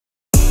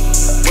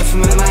from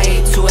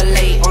MIA to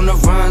LA, on the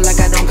run like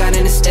I don't got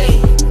an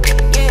estate.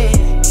 Yeah,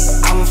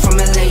 I went from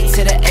LA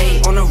to the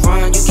A, on the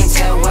run, you can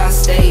tell where I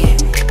stay.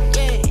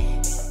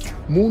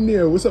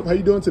 Moonir, what's up? How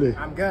you doing today?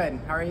 I'm good.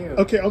 How are you?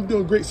 Okay, I'm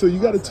doing great. So you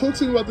got to talk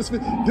to me about this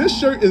fit. This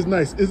shirt is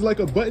nice. It's like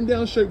a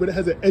button-down shirt, but it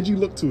has an edgy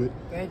look to it.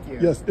 Thank you.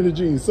 Yes, in the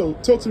jeans. So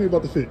talk to me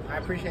about the fit. I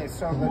appreciate it.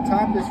 So the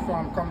top is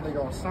from Comme des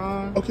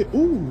Garçons. Okay,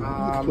 ooh,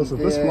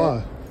 let's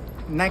fly.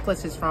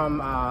 Necklace is from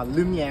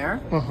Lumiere.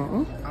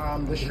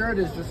 The shirt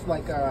is just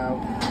like a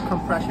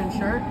compression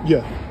shirt.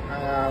 Yeah.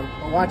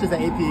 Watch is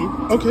an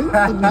AP. Okay,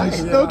 nice.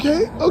 You know?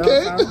 Okay.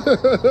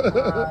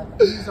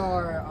 These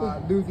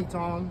are Louis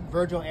Vuitton,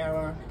 Virgil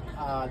era.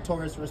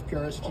 Taurus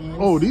Purist jeans.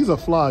 Oh, these are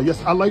fly.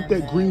 Yes, I like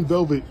that green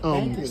velvet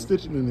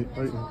stitching in it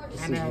right now.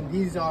 And then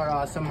these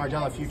are some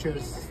Margiela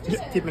Futures,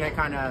 just keeping it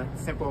kind of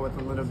simple with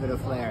a little bit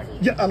of flair.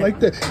 Yeah, I like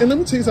that. And let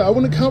me tell you something, I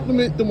want to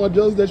compliment the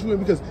Margielas that you wear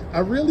because I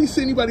rarely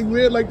see anybody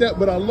wear it like that,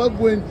 but I love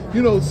when,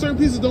 you know, certain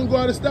pieces don't go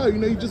out of style. You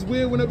know, you just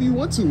wear it whenever you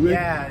want to.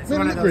 Yeah, it's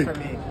one of those for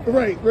me.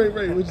 Right,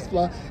 which is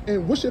fly.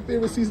 And what's your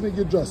favorite season to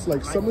get dressed?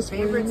 Like summer, spring?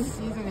 My favorite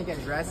season to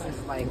get dressed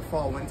is like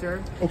fall,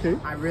 winter. Okay.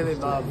 I really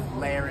love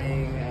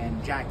layering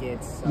and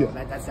jackets, so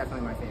yeah. That's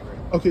definitely my favorite.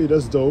 Okay,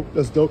 that's dope.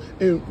 That's dope.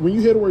 And when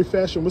you hear the word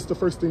fashion, what's the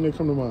first thing that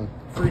come to mind?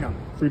 Freedom.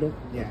 Freedom?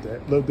 Yeah.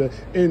 Love that.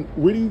 And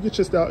where do you get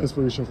your style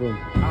inspiration from?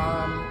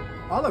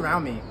 All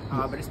around me,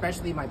 but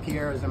especially my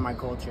peers and my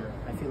culture.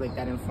 I feel like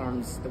that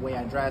informs the way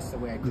I dress, the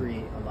way I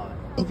create a lot.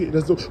 Okay,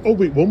 that's dope. Oh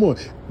wait, one more.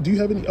 Do you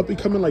have any up and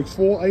coming like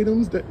fall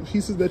items,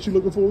 pieces that you're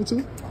looking forward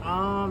to?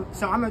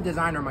 So I'm a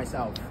designer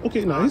myself.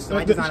 Okay, nice. So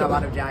I design a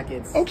lot of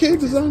jackets. Okay,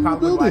 design the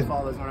building. Probably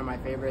fall is one of my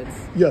favorites.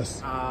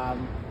 Yes.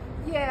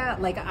 Yeah,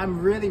 like I'm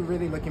really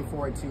looking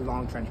forward to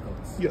long trench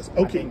coats. Yes,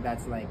 okay. I think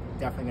that's like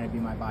definitely gonna be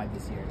my vibe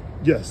this year.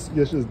 Yes,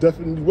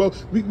 definitely. Well,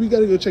 we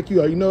gotta go check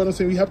you out. You know what I'm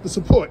saying? We have to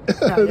support.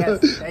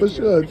 Yes, for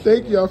sure.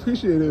 Thank you. I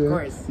appreciate it. Man. Of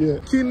course. Yeah.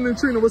 Keenan and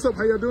Trina, what's up?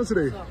 How y'all doing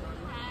today?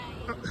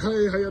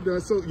 Hi, how y'all doing?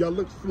 So y'all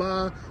look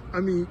fly. I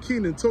mean,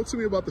 Keenan, talk to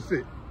me about the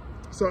fit.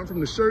 Starting from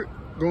the shirt,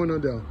 going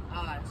on down.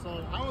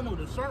 So I don't know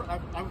the shirt. I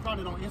found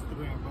it on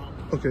Instagram, bro.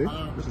 Okay.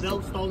 The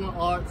belt Stolen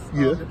Arts.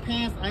 Yeah. The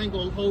pants, I ain't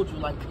gonna hold you.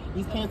 Like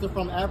these pants are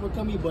from Africa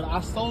to me, but I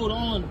sold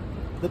on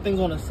the things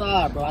on the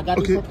side, bro. I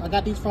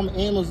got these from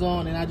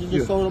Amazon, and I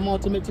just sold them on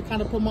to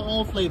kind of put my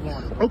own flavor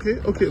on it.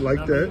 Okay,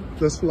 like that. I mean?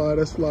 That's fly.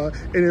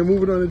 And then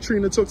moving on to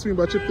Trina, talk to me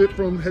about your fit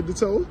from head to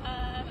toe.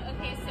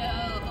 Okay,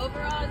 so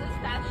overall, just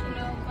Fashion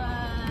Nova.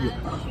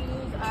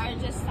 Shoes are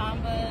just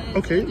Samba.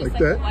 Okay, so like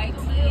just that. A white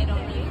tee. I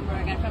don't really remember where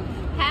I got it from.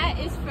 Hat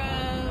is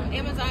from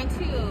Amazon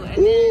too. And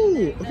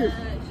ooh, then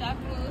the shop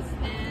moves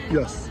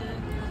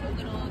and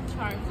the little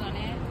charms on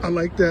it. I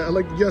like that.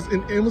 Yes,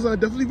 and Amazon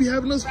definitely be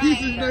having those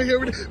pieces, you know, here.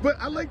 But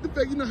I like the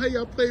fact, you know, how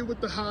y'all play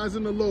with the highs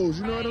and the lows.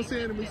 You know what I'm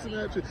saying? It makes it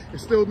natural. It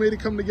still made it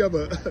come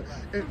together.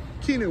 And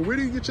Keenan, where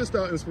do you get your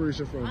style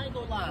inspiration from? I ain't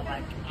gonna lie,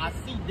 like I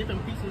see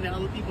different pieces that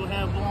other people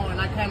have on,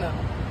 and I kind of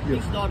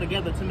piece it all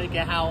together to make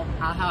it how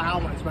I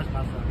want to express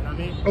myself. You know what I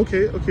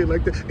mean? Okay,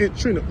 like that. And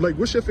Trina, like,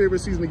 what's your favorite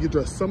season to get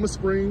dressed? Summer,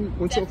 spring,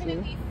 winter,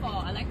 Definitely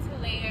fall. I like to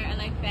layer. I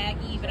like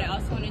baggy, but I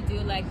also want to do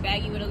like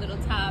baggy with a little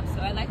top. So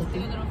I like to do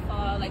a little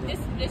fall. Like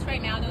this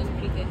right now, that was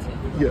pretty good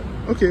too.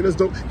 Yeah. Okay, that's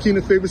dope.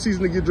 Keenan, favorite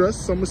season to get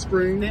dressed? Summer,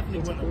 spring?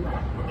 Definitely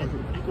winter.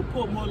 You could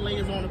put more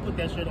layers on and put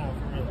that shit on.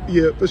 For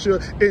real. Yeah, for sure.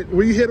 And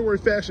when you hear the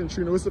word fashion,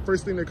 Trina, what's the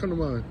first thing that come to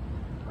mind?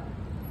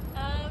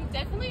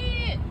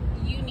 Definitely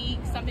unique,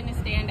 something to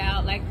stand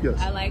out. Like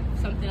I like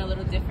something a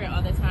little different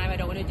all the time. I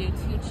don't want to do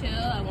too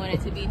chill. I want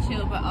it to be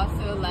chill, but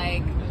also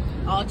like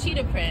all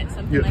cheetah print,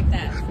 something like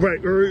that.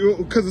 Right,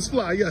 because it's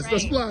fly. Yes,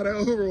 that's fly. That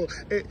overall.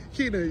 Hey,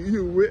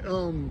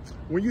 Keenan,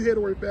 when you hear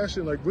the word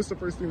fashion, like, what's the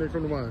first thing that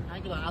come to mind?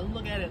 I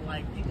look at it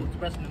like people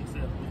expressing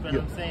themselves. You know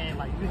what I'm saying?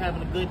 Like you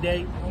having a good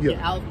day, your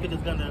outfit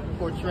is gonna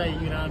portray.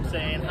 You know what I'm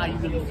saying? How you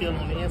really feel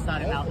on the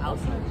inside and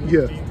outside.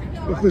 Yeah.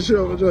 For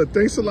sure.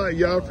 Thanks a lot,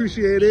 y'all.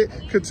 Appreciate it.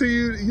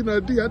 Continue, you know,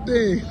 do your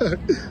thing.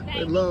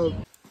 And love.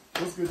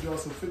 What's good, y'all?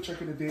 So fit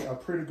check of the day. I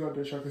pray to God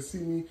that y'all can see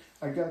me.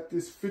 I got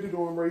this fitted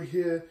on right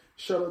here.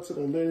 Shout out to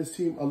the Atlantis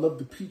team. I love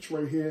the peach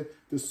right here.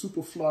 The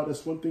super fly.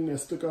 That's one thing that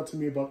stuck out to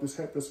me about this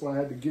hat. That's why I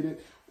had to get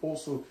it.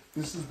 Also,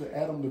 this is the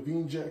Adam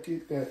Levine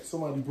jacket that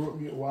somebody brought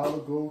me a while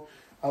ago.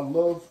 I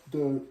love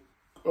the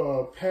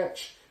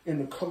patch and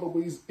the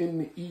colorways in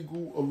the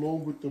eagle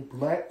along with the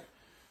black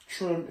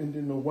trim and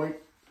then the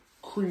white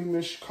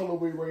creamish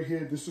colorway right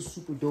here. This is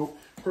super dope.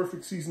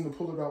 Perfect season to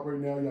pull it out right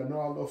now. Y'all know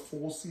I love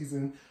fall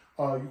season.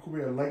 You can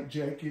wear a light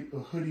jacket, a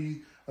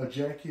hoodie, a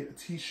jacket, a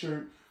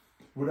t-shirt,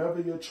 whatever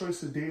your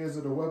choice of day is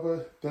or the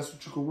weather, that's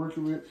what you can work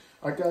it with.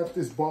 I got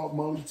this Bob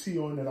Marley tee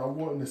on that I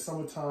wore in the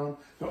summertime.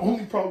 The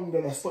only problem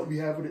that I slightly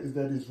have with it is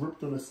that it's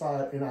ripped on the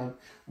side and I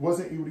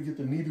wasn't able to get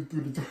the needle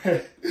through the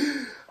thread.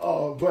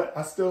 But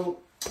I still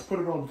put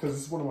it on because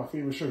it's one of my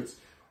favorite shirts.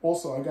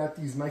 Also, I got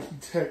these Nike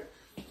Tech.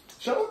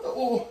 Shout out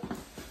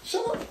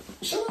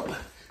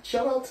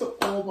to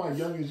all my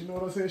youngins, you know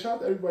what I'm saying? Shout out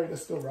to everybody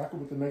that's still rocking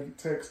with the Nike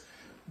Techs.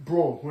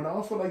 bro, when I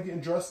don't feel like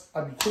getting dressed,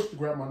 I be quick to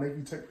grab my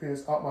Nike Tech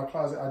pants out my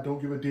closet. I don't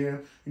give a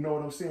damn. You know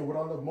what I'm saying? What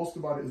I love most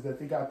about it is that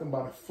they got them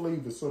by the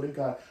flavor. So they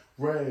got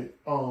red,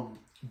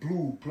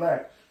 blue,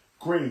 black,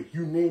 gray,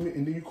 you name it.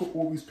 And then you could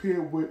always pair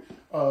it with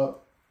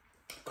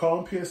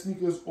calm pair of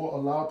sneakers or a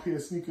loud pair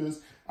of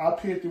sneakers. I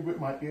paired it with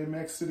my Air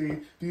Max today.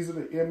 These are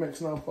the Air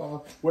Max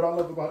 95. What I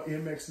love about Air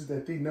Max is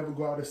that they never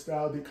go out of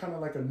style. They're kind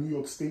of like a New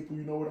York staple,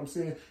 you know what I'm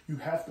saying? You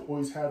have to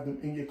always have them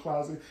in your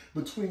closet.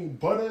 Between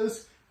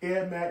Butters,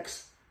 Air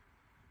Max,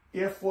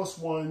 Air Force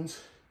Ones,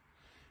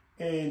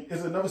 and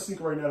there's another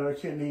sneaker right now that I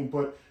can't name,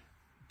 but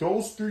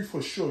those three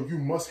for sure, you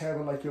must have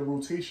in like your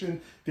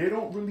rotation. They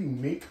don't really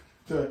make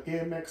the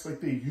Air Max like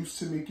they used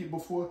to make it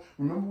before.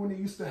 Remember when they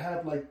used to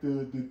have like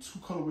the two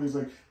colorways,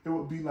 like it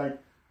would be like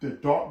the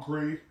dark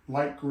gray,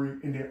 light gray,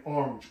 and then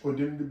orange, or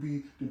then it'd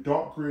be the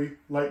dark gray,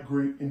 light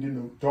gray, and then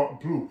the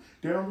dark blue.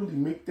 They don't really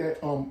make that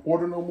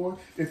order no more.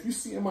 If you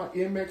see in my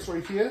Air Max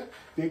right here,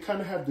 they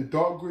kind of have the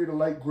dark gray, the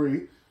light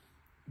gray,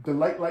 the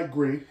light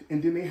gray,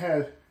 and then they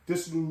have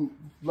this blue,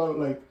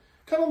 like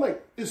kind of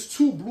like it's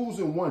two blues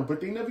in one,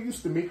 but they never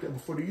used to make that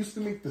before. They used to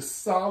make the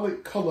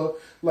solid color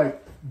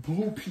like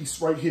blue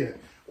piece right here,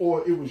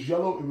 or it was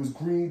yellow, it was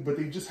green, but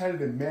they just had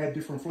it in mad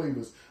different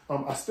flavors.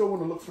 I still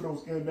want to look for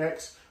those Air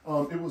Max.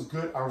 It was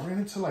good. I ran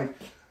into like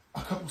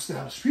a couple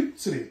stylish people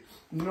today.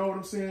 You know what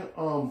I'm saying?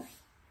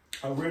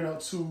 I ran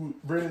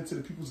into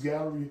the People's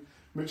Gallery.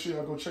 Make sure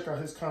y'all go check out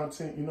his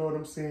content. You know what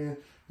I'm saying?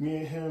 Me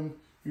and him,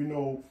 you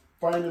know,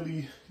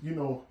 finally, you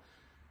know,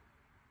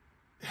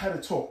 had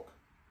a talk.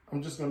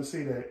 I'm just going to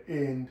say that.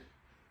 And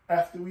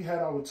after we had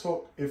our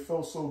talk, it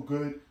felt so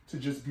good to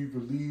just be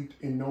relieved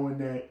in knowing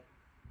that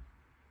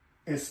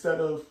instead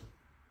of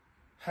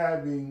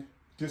having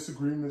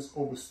disagreements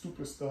over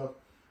stupid stuff,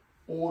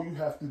 all you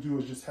have to do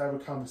is just have a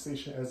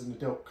conversation as an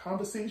adult.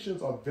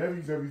 Conversations are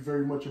very, very,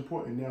 very much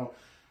important. Now,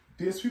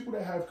 there's people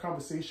that have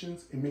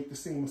conversations and make the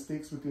same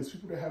mistakes, but there's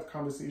people that have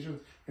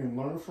conversations and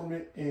learn from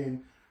it.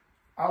 And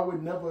I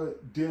would never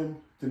dim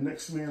the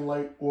next man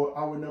light, or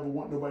I would never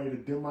want nobody to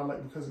dim my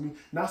light because of me.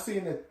 Not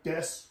saying that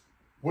that's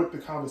what the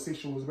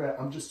conversation was about.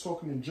 I'm just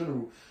talking in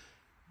general.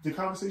 The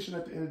conversation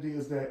at the end of the day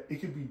is that it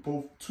could be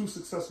both two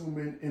successful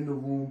men in the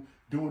room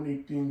doing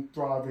their thing,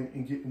 thriving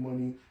and getting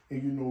money,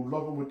 and, you know,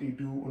 loving what they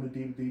do on a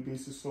day-to-day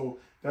basis. So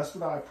that's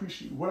what I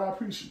appreciate. What I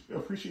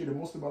appreciated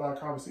most about our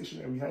conversation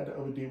that we had the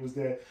other day was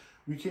that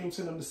we came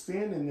to an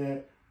understanding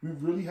that we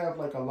really have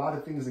like a lot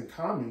of things in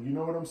common, you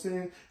know what I'm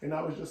saying? And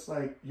I was just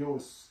like, yo,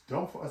 it's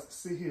dumb for us to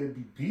sit here and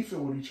be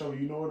beefing with each other,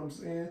 you know what I'm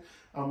saying?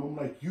 I'm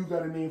like, you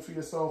got a name for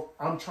yourself.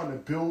 I'm trying to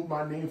build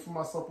my name for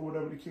myself or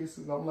whatever the case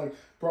is. I'm like,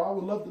 bro, I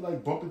would love to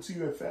like bump into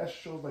you at fashion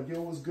shows. Like, yo,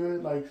 what's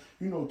good? Like,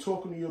 you know,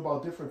 talking to you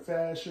about different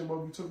fashion,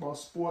 whether we talk about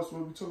sports,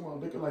 whether we talk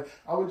about liquor. Like,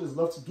 I would just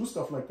love to do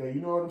stuff like that.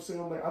 You know what I'm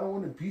saying? I'm like, I don't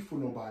want to beef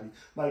with nobody.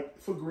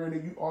 Like, for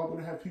granted, you are going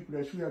to have people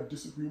that you have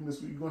disagreements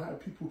with. You're going to have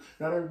people,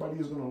 not everybody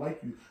is going to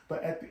like you.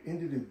 But at the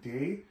end of the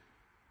day,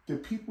 the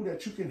people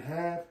that you can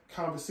have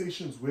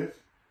conversations with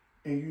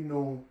and, you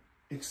know,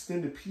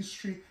 extend the peace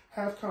tree,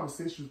 have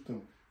conversations with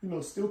them. You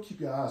know, still keep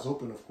your eyes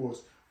open, of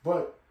course.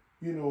 But,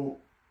 you know,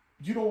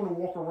 you don't want to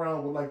walk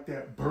around with like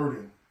that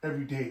burden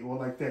every day or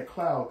like that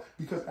cloud.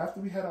 Because after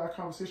we had our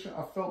conversation,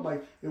 I felt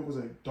like it was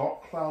a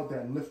dark cloud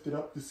that lifted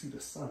up to see the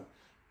sun.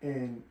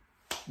 And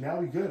now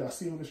we good. I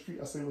see him in the street.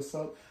 I say, what's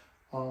up?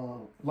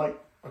 Like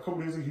a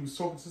couple days ago, he was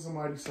talking to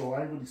somebody, so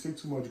I didn't really say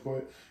too much.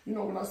 But, you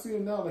know, when I see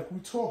him now, like we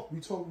talk.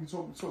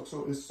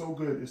 So it's so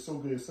good. It's so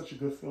good. It's such a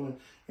good feeling.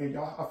 And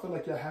y'all, I feel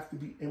like y'all have to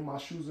be in my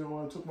shoes and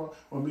want to talk about,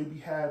 or maybe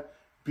have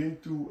been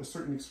through a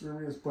certain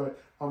experience. But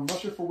I'm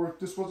rushing for work.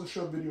 This was a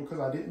short video because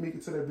I didn't make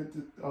it to that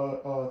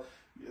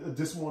event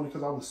this morning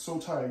because I was so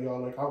tired, y'all.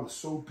 Like, I was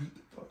so beat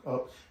the fuck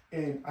up.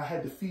 And I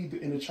had to feed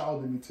the inner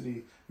child in me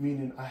today,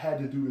 meaning I had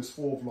to do this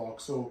fall vlog.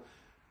 So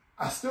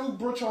I still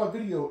brought y'all a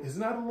video. It's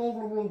not a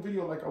long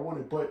video like I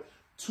wanted, but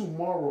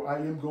tomorrow I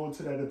am going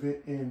to that event,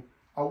 and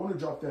I want to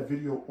drop that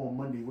video on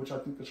Monday, which I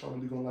think that y'all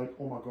really gonna like.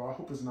 Oh my God, I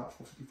hope it's not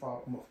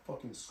 4:55. I'm gonna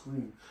fucking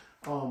scream.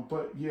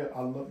 But yeah,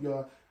 I love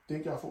y'all.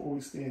 Thank y'all for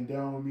always staying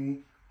down with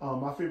me.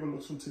 My favorite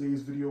looks from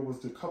today's video was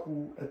the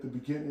couple at the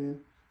beginning.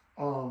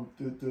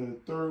 The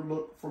third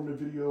look from the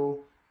video.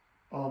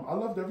 I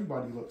loved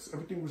everybody looks.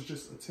 Everything was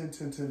just a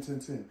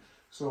 10.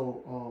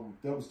 So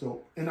that was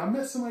dope. And I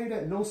met somebody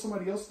that knows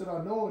somebody else that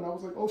I know, and I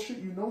was like, oh shit,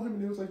 you know him?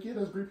 And he was like, yeah,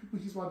 that's great people.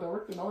 He's my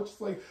director. And I was just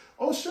like,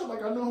 oh shit,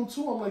 like I know him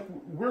too. I'm like,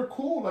 we're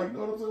cool. Like, you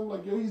know what I'm saying? I'm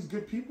like, yo, he's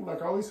good people.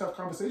 Like, I always have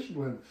conversations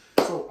with him.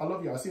 So I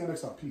love y'all. I'll see you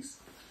next time. Peace.